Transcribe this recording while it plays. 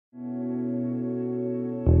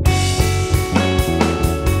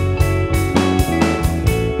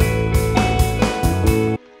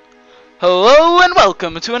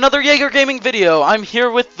Welcome to another Jaeger Gaming video. I'm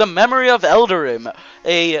here with The Memory of Eldurim,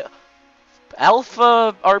 a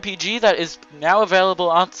alpha RPG that is now available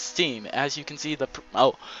on Steam. As you can see,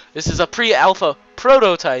 this is a pre-alpha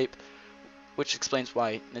prototype, which explains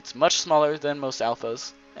why it's much smaller than most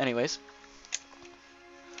alphas. Anyways,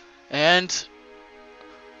 and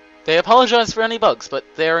they apologize for any bugs, but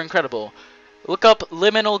they're incredible. Look up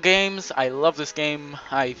Liminal Games. I love this game.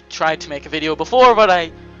 I tried to make a video before, but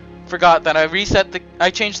I forgot that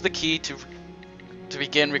I changed the key to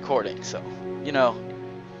begin recording. So, you know,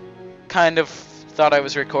 kind of thought I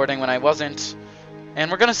was recording when I wasn't. And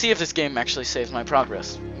we're gonna see if this game actually saves my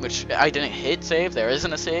progress, which I didn't hit save. There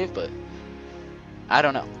isn't a save, but I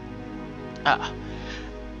don't know.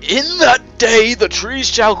 In that day, the trees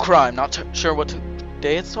shall cry. I'm not sure what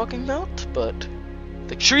day it's talking about, but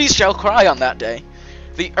the trees shall cry on that day.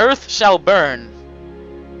 The earth shall burn.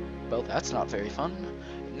 Well, that's not very fun.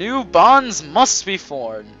 New bonds must be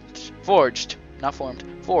forged,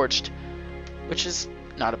 which is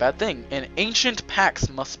not a bad thing. And ancient pacts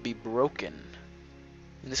must be broken.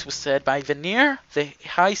 And this was said by Veneer, the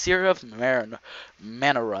High Seer of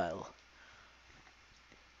Manaril.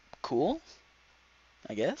 Cool,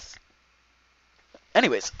 I guess.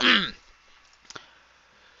 Anyways,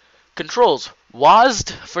 controls.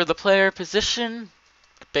 WASD for the player position,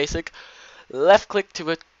 basic. Left click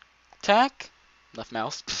to attack. Left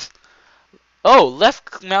mouse. Oh,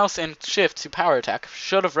 left mouse and shift to power attack.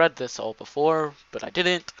 Should have read this all before, but I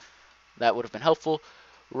didn't. That would have been helpful.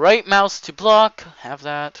 Right mouse to block. Have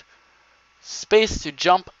that. Space to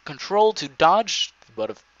jump. Control to dodge. Would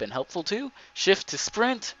have been helpful too. Shift to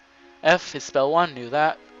sprint. F is spell 1. Knew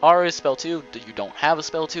that. R is spell 2. You don't have a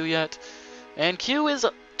spell 2 yet. And Q is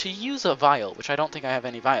to use a vial, which I don't think I have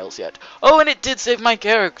any vials yet. Oh, and it did save my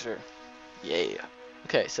character. Yay.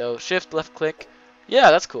 Okay, so shift, left click.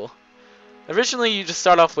 Yeah, that's cool. Originally, you just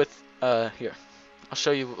start off with, here. I'll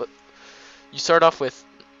show you what, you start off with,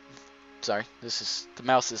 sorry, the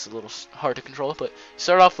mouse is a little hard to control, but you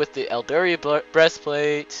start off with the Eldurim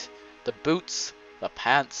breastplate, the boots, the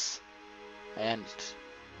pants, and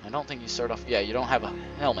I don't think you start off, yeah, you don't have a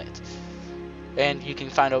helmet. And you can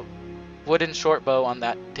find a wooden short bow on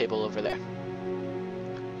that table over there.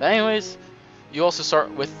 But anyways, you also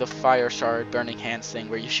start with the fire shard burning hands thing,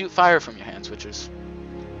 where you shoot fire from your hands, which is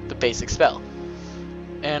the basic spell.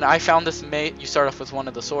 And I found this mace. You start off with one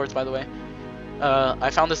of the swords, by the way. I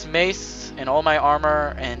found this mace and all my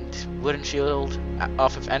armor and wooden shield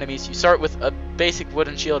off of enemies. You start with a basic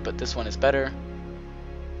wooden shield, but this one is better.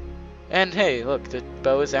 And hey, look, the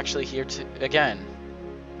bow is actually here again.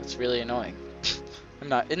 That's really annoying.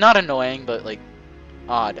 not annoying, but like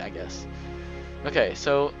odd, I guess. Okay,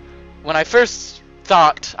 so when I first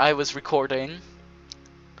thought I was recording,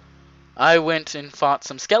 I went and fought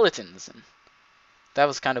some skeletons, and that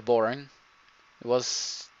was kind of boring. It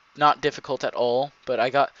was not difficult at all, but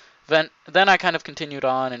then I kind of continued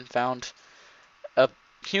on and found a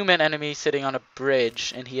human enemy sitting on a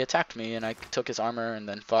bridge, and he attacked me, and I took his armor and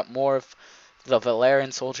then fought more of the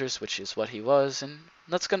Valerian soldiers, which is what he was. And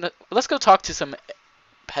let's go talk to some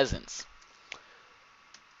peasants.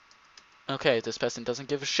 Okay, this peasant doesn't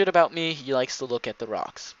give a shit about me. He likes to look at the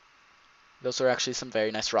rocks. Those are actually some very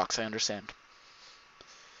nice rocks, I understand.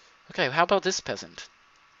 Okay, how about this peasant?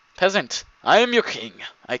 Peasant, I am your king.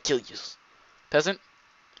 I kill you. Peasant?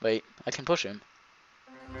 Wait, I can push him.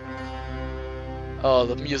 Oh,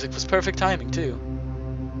 the music was perfect timing, too.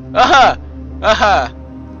 Aha! Aha!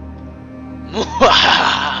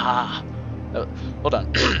 Oh, hold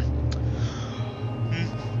on.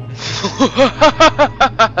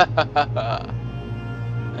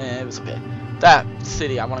 It was okay. That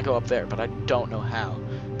city, I want to go up there, but I don't know how.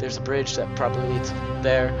 There's a bridge that probably leads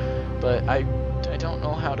there, but I don't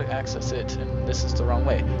know how to access it, and this is the wrong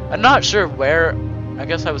way. I'm not sure where. I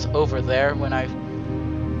guess I was over there when I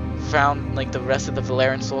found like the rest of the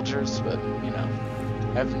Valerian soldiers, but you know,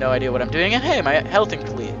 I have no idea what I'm doing. And hey, my health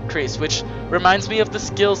increased, which reminds me of the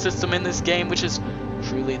skill system in this game, which is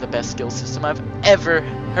truly the best skill system I've ever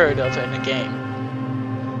heard of in a game.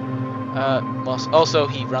 Also,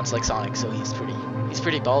 he runs like Sonic, so he's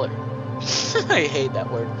pretty baller. I hate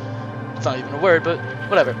that word. It's not even a word, but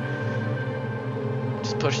whatever.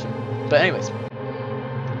 Just push him. But anyways,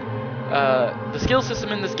 the skill system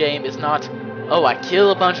in this game is not, oh, I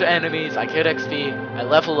kill a bunch of enemies, I get XP, I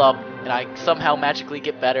level up, and I somehow magically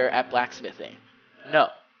get better at blacksmithing. No.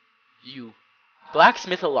 You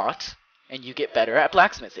blacksmith a lot, and you get better at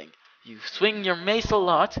blacksmithing. You swing your mace a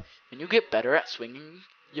lot, and you get better at swinging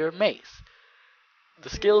your mace. The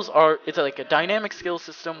skills it's like a dynamic skill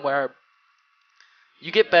system where you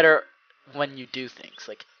get better when you do things.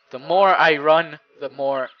 Like, the more I run, the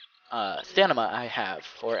more stamina I have,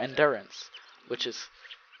 or endurance, which is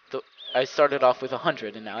I started off with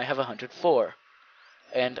 100 and now I have 104.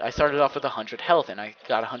 And I started off with 100 health and I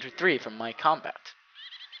got 103 from my combat.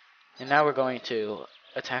 And now we're going to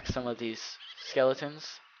attack some of these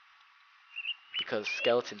skeletons, because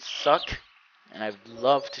skeletons suck, and I'd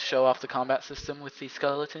love to show off the combat system with these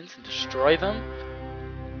skeletons and destroy them.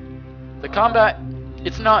 The combat,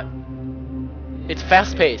 it's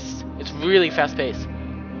fast-paced. It's really fast-paced.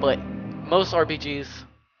 But most RPGs,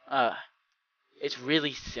 it's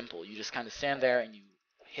really simple. You just kind of stand there and you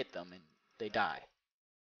hit them and they die.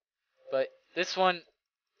 But this one,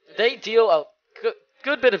 they deal a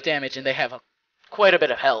good bit of damage and they have quite a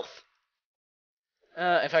bit of health.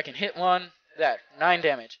 If I can hit one, 9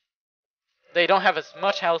 damage. They don't have as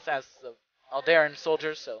much health as the Eldurim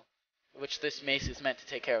soldiers, which this mace is meant to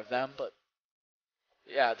take care of them, but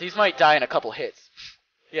yeah, these might die in a couple hits.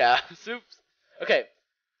 Yeah, soups. Okay,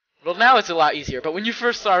 well now it's a lot easier, but when you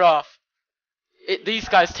first start off, these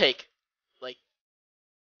guys take like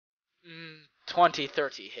 20,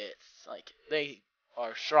 30 hits. Like, they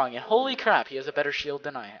are strong, and holy crap, he has a better shield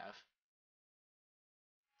than I have.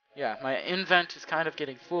 Yeah, my invent is kind of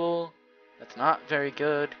getting full. That's not very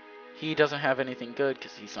good. He doesn't have anything good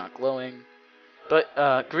because he's not glowing.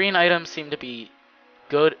 But green items seem to be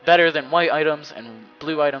better than white items, and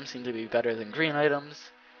blue items seem to be better than green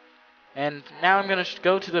items. And now I'm going to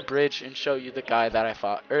go to the bridge and show you the guy that I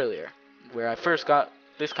fought earlier, where I first got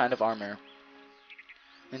this kind of armor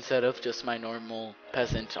instead of just my normal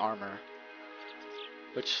peasant armor.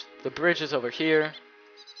 Which, the bridge is over here.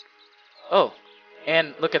 Oh,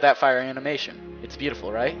 and look at that fire animation. It's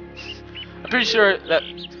beautiful, right? I'm pretty sure that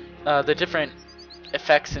the different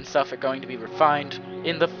effects and stuff are going to be refined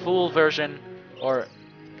in the full version or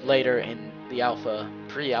later in the alpha,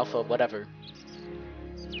 pre-alpha, whatever.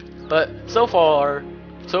 But so far,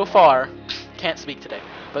 can't speak today,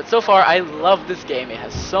 but so far I love this game. It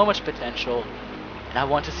has so much potential, and I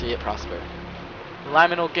want to see it prosper.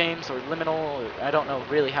 Liminal Games, or Liminal, or I don't know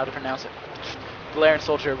really how to pronounce it. Eldurim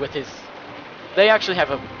Soldier with his... They actually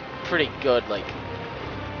have a pretty good, like...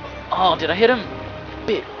 Oh, did I hit him?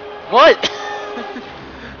 What?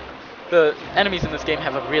 The enemies in this game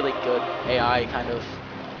have a really good AI, kind of...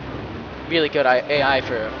 Really good AI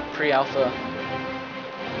for pre-alpha.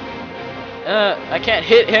 I can't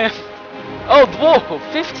hit him. Oh, whoa,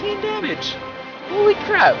 15 damage. Holy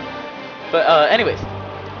crap. But, anyways.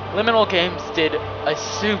 Liminal Games did a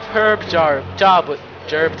superb job with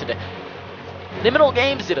Gerb today. Liminal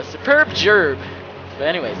Games did a superb Gerb. But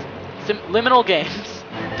anyways, Liminal Games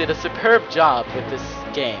did a superb job with this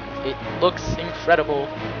game. It looks incredible.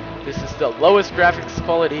 This is the lowest graphics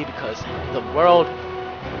quality because the world,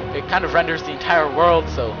 it kind of renders the entire world,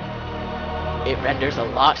 so it renders a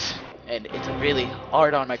lot, and it's really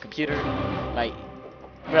hard on my computer, my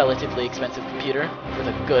relatively expensive computer with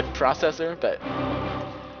a good processor, but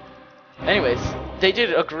anyways, they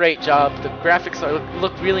did a great job. The graphics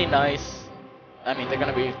look really nice. I mean, they're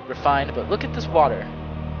going to be refined, but look at this water.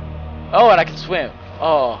 Oh, and I can swim.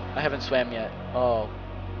 Oh, I haven't swam yet.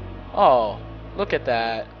 Oh, look at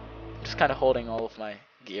that. I'm just kind of holding all of my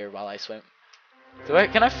gear while I swim.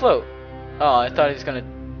 Can I float? Oh, I thought he was going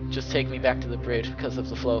to just take me back to the bridge because of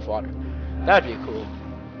the flow of water. That would be a cool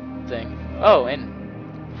thing. Oh, and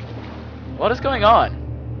what is going on?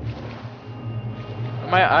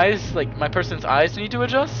 My eyes, like, my person's eyes need to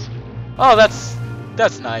adjust? Oh,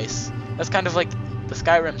 that's nice. That's kind of like the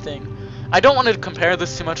Skyrim thing. I don't want to compare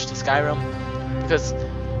this too much to Skyrim, because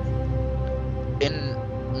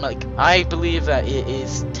I believe that it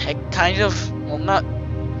is kind of, well, not,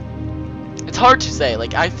 it's hard to say.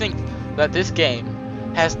 Like, I think that this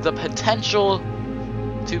game has the potential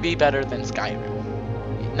to be better than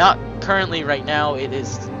Skyrim. Not currently, right now, it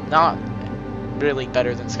is not really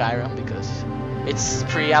better than Skyrim, because it's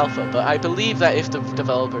pre-alpha, but I believe that if the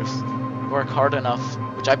developers work hard enough,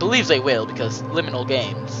 which I believe they will, because Liminal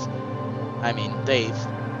Games, I mean, they've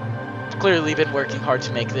clearly been working hard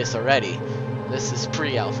to make this already. This is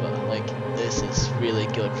pre-alpha. Like, this is really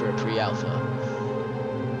good for a pre-alpha.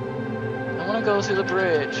 I want to go to the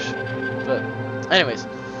bridge. But, anyways,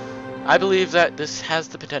 I believe that this has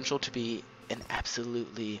the potential to be an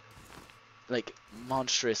absolutely, like,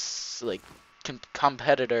 monstrous, like,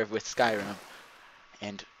 competitor with Skyrim.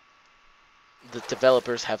 And the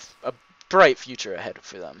developers have a bright future ahead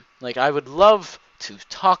for them. Like, I would love to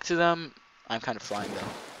talk to them. I'm kind of flying,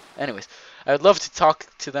 though. Anyways, I would love to talk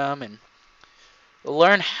to them and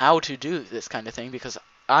learn how to do this kind of thing, because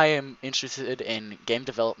I am interested in game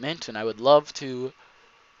development, and I would love to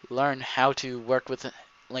learn how to work with,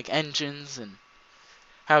 like, engines and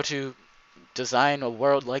how to design a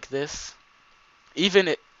world like this.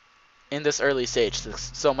 Even in this early stage,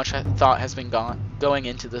 so much thought has been going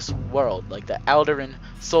into this world. Like the Eldurim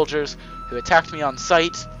soldiers who attacked me on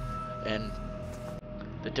sight, and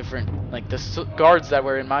the different, like the guards that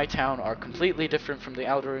were in my town are completely different from the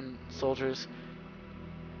Eldurim soldiers.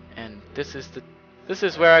 And this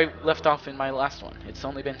is where I left off in my last one. It's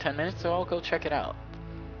only been 10 minutes, so I'll go check it out.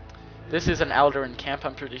 This is an Eldurim camp,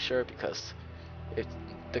 I'm pretty sure, because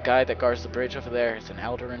the guy that guards the bridge over there is an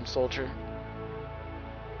Eldurim soldier.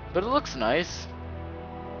 But it looks nice.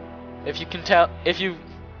 If you can tell,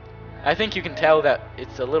 I think you can tell that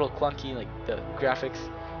it's a little clunky, like the graphics.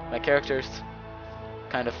 My character's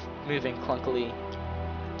kind of moving clunkily,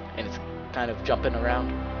 and it's kind of jumping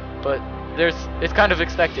around. But it's kind of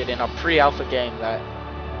expected in a pre-alpha game that,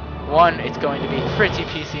 one, it's going to be pretty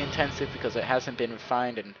PC intensive because it hasn't been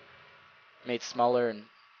refined and made smaller and,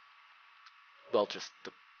 well, just,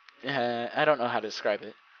 I don't know how to describe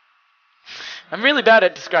it. I'm really bad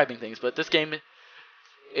at describing things, but this game,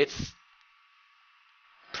 it's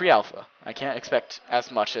pre-alpha. I can't expect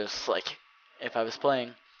as much as, like, if I was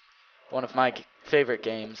playing one of my favorite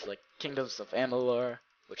games, like Kingdoms of Amalur,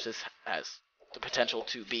 which has the potential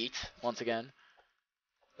to beat, once again.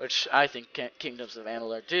 Which I think Kingdoms of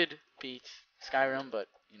Amalur did beat Skyrim, but,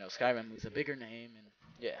 you know, Skyrim was a bigger name, and,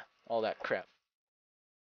 yeah, all that crap.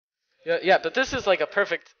 Yeah, but this is like a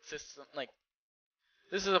perfect system, like,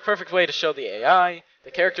 this is a perfect way to show the AI.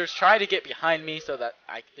 The characters try to get behind me so that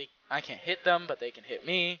I can't hit them, but they can hit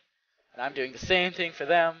me. And I'm doing the same thing for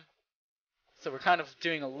them. So we're kind of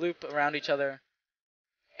doing a loop around each other.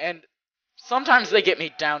 And sometimes they get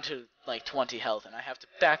me down to like 20 health, and I have to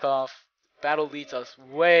back off. Battle leads us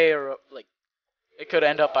way, like, it could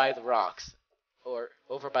end up by the rocks. Or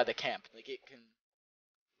over by the camp. Like, it can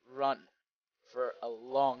run for a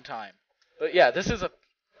long time. But yeah, this is a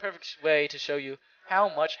perfect way to show you how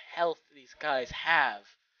much health these guys have.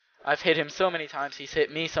 I've hit him so many times, he's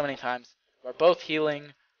hit me so many times. We're both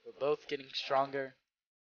healing, we're both getting stronger.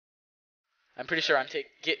 I'm pretty sure I'm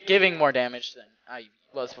giving more damage than I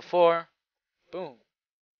was before. Boom.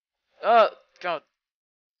 Oh, God.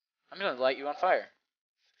 I'm gonna light you on fire.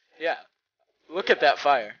 Yeah. Look at that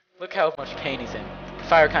fire. Look how much pain he's in. The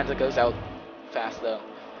fire kind of goes out fast, though.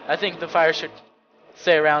 I think the fire should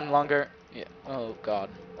stay around longer. Yeah. Oh, God.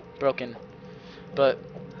 Broken. But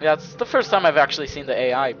yeah, it's the first time I've actually seen the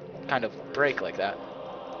AI kind of break like that.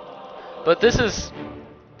 But this is,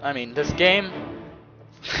 I mean, this game,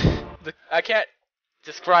 I can't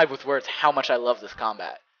describe with words how much I love this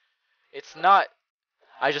combat. It's not,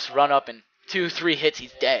 I just run up and 2-3 hits,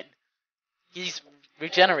 he's dead. He's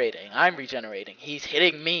regenerating, I'm regenerating. He's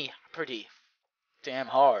hitting me pretty damn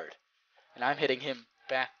hard. And I'm hitting him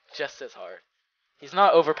back just as hard. He's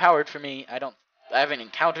not overpowered for me. I haven't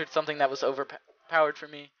encountered something that was overpowered for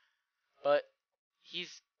me, but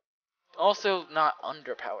he's also not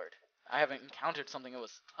underpowered. I haven't encountered something that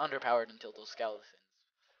was underpowered until those skeletons.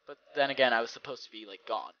 But then again, I was supposed to be, like,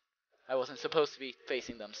 gone. I wasn't supposed to be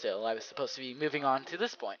facing them still. I was supposed to be moving on to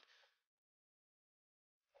this point.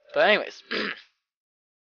 But anyways,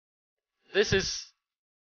 this is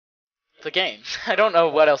the game. I don't know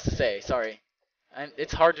what else to say, sorry. And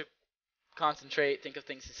it's hard to concentrate, think of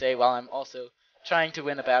things to say, while I'm also trying to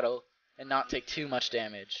win a battle and not take too much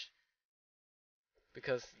damage.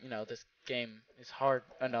 Because, you know, this game is hard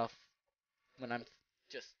enough when I'm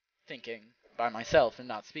just thinking by myself and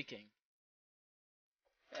not speaking.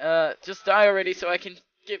 Just die already so I can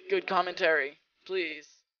give good commentary, please.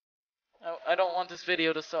 I don't want this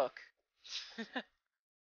video to suck.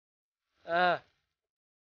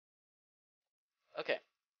 Okay.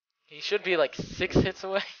 He should be like 6 hits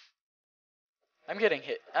away. I'm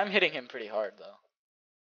hitting him pretty hard, though.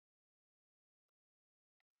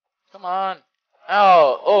 Come on.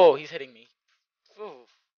 Oh, he's hitting me. Ooh.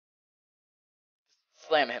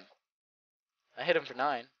 Slam him. I hit him for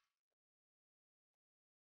 9.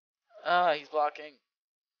 He's blocking.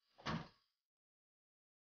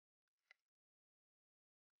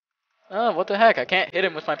 Oh, what the heck? I can't hit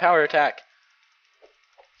him with my power attack.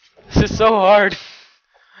 This is so hard.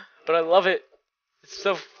 But I love it. It's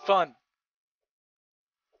so fun.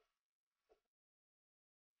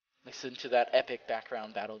 Listen to that epic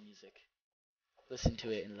background battle music. Listen to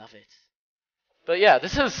it and love it. But yeah,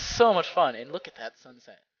 this is so much fun. And look at that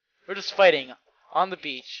sunset. We're just fighting on the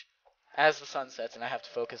beach as the sun sets, and I have to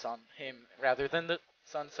focus on him rather than the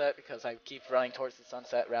sunset because I keep running towards the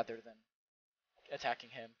sunset rather than attacking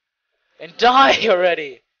him. And die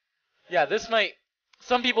already! Yeah,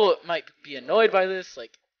 some people might be annoyed by this.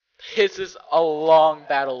 Like, this is a long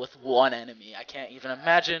battle with one enemy. I can't even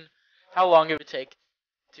imagine how long it would take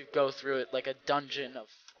to go through it like a dungeon of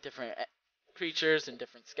different creatures and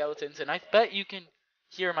different skeletons, and I bet you can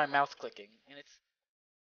hear my mouse clicking, and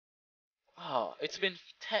it's been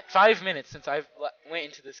 5 minutes since I've went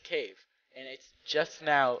into this cave, and it's just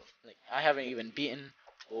now, like, I haven't even beaten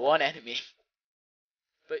one enemy.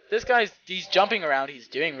 But this he's jumping around, he's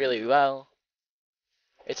doing really well.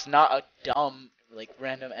 It's not a dumb, like,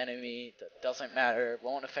 random enemy that doesn't matter,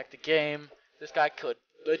 won't affect the game. This guy could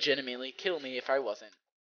legitimately kill me if I wasn't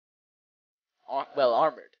well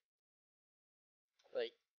armored.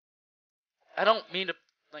 Like, I don't mean to,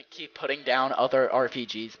 like, keep putting down other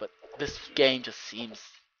RPGs, but this game just seems,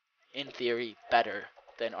 in theory, better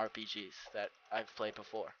than RPGs that I've played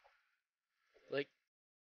before. Like,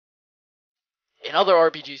 in other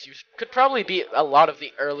RPGs, you could probably beat a lot of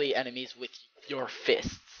the early enemies with your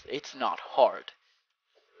fists. It's not hard.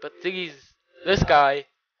 But this guy,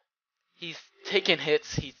 he's taken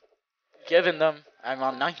hits, he's given them. I'm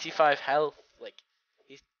on 95 health. Like,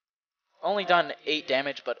 he's only done 8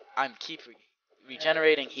 damage, but I'm keep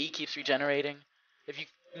regenerating. He keeps regenerating. If you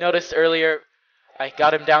noticed earlier, I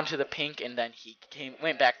got him down to the pink, and then he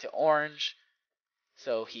went back to orange.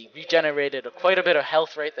 So he regenerated quite a bit of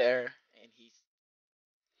health right there, and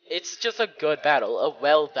it's just a good battle, a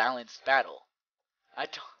well-balanced battle.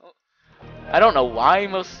 I don't know why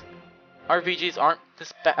most RPGs aren't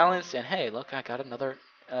this balanced, and hey, look, I got another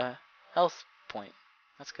health point.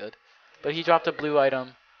 That's good. But he dropped a blue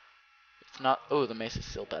item. It's not, oh, the mace is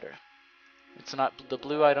still better. It's not the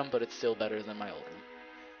blue item, but it's still better than my old one.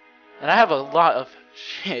 And I have a lot of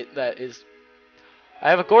shit that is, I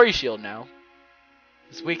have a gory shield now.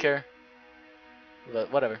 It's weaker,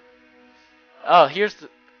 but whatever. Oh, here's the,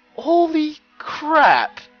 holy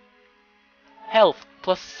crap! Health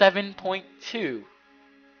plus 7.2.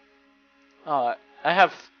 Oh, I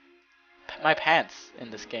have my pants in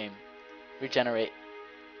this game. Regenerate.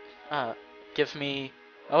 Gives me,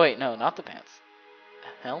 oh wait, no, not the pants.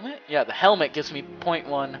 Helmet? Yeah, the helmet gives me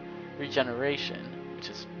 0.1 regeneration, which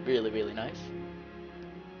is really, really nice.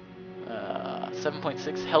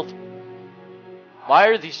 7.6 health. Why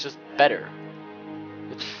are these just better?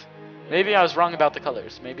 Maybe I was wrong about the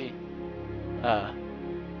colors. Maybe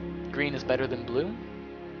green is better than blue.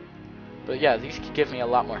 But yeah, these could give me a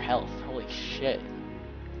lot more health. Holy shit.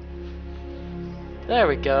 There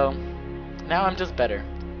we go. Now I'm just better.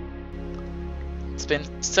 It's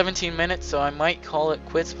been 17 minutes, so I might call it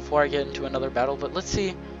quits before I get into another battle. But let's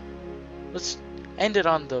see. Let's end it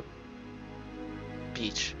on the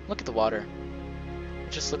beach. Look at the water.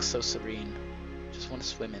 It just looks so serene. Just want to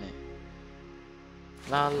swim in it.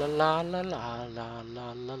 La la la la la la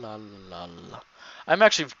la la la la la. I'm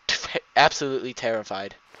actually absolutely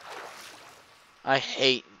terrified. I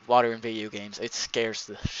hate water in video games. It scares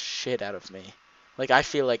the shit out of me. Like, I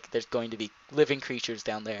feel like there's going to be living creatures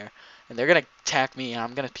down there, and they're gonna attack me, and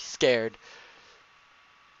I'm gonna be scared.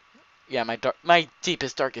 Yeah, my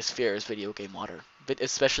deepest, darkest fear is video game water, but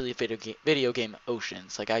especially video game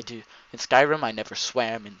oceans. Like I do in Skyrim, I never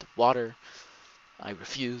swam in the water. I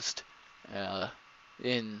refused.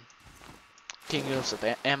 In Kingdoms of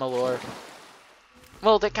Amalur,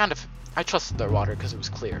 well, they kind of, I trusted their water because it was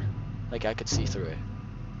clear. Like, I could see through it.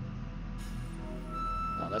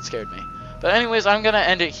 Oh, that scared me. But anyways, I'm gonna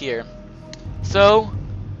end it here. So,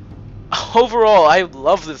 overall, I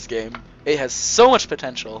love this game. It has so much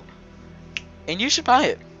potential. And you should buy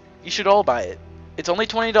it. You should all buy it. It's only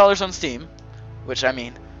 $20 on Steam. Which, I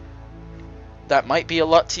mean, that might be a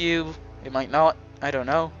lot to you. It might not. I don't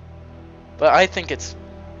know. But I think it's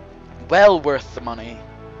well worth the money.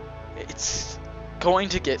 It's going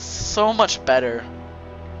to get so much better.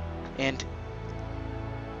 And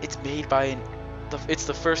it's made by it's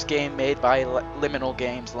the first game made by Liminal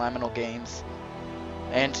Games.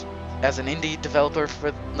 And as an indie developer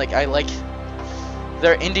I like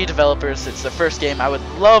they're indie developers. It's the first game. I would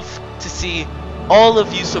love to see all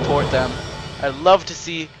of you support them. I'd love to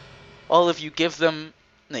see all of you give them,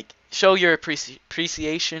 like, show your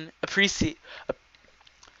appreciation,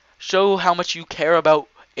 show how much you care about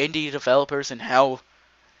indie developers and how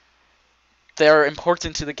they're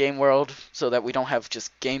important to the game world, so that we don't have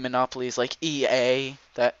just game monopolies like EA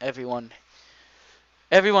that everyone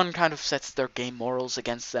kind of sets their game morals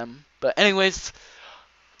against them. But anyways,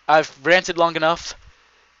 I've ranted long enough.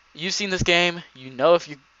 You've seen this game. You know if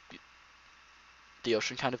you... The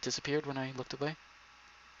ocean kind of disappeared when I looked away.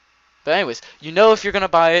 But anyways, you know if you're gonna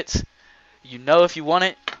buy it. You know if you want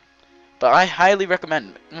it. But I highly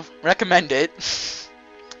recommend it.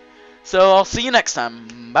 So I'll see you next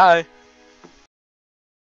time. Bye.